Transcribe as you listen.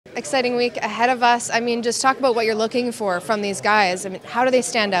exciting week ahead of us. I mean, just talk about what you're looking for from these guys. I mean, how do they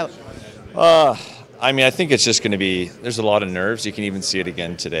stand out? I think it's just going to be, there's a lot of nerves. You can even see it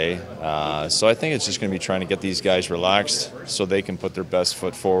again today. So I think it's just going to be trying to get these guys relaxed so they can put their best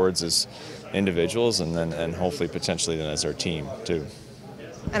foot forwards as individuals and hopefully potentially then as our team too.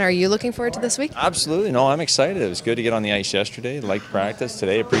 And are you looking forward to this week? Absolutely. No, I'm excited. It was good to get on the ice yesterday, like practice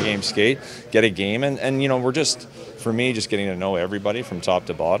today, a pregame skate, get a game. And we're just, for me, just getting to know everybody from top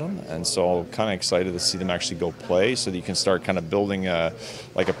to bottom. And so kind of excited to see them actually go play so that you can start kind of building a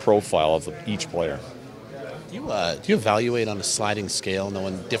profile of each player. Do you evaluate on a sliding scale,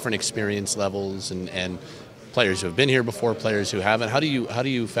 knowing different experience levels and players who have been here before, players who haven't? How do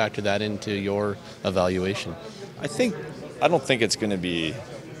you factor that into your evaluation? I don't think it's going to be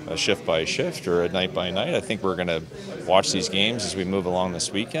a shift by shift or a night by night. I think we're going to watch these games as we move along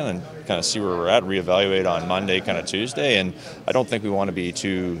this weekend and kind of see where we're at, reevaluate on Monday, kind of Tuesday. And I don't think we want to be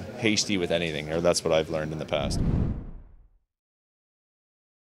too hasty with anything, or that's what I've learned in the past.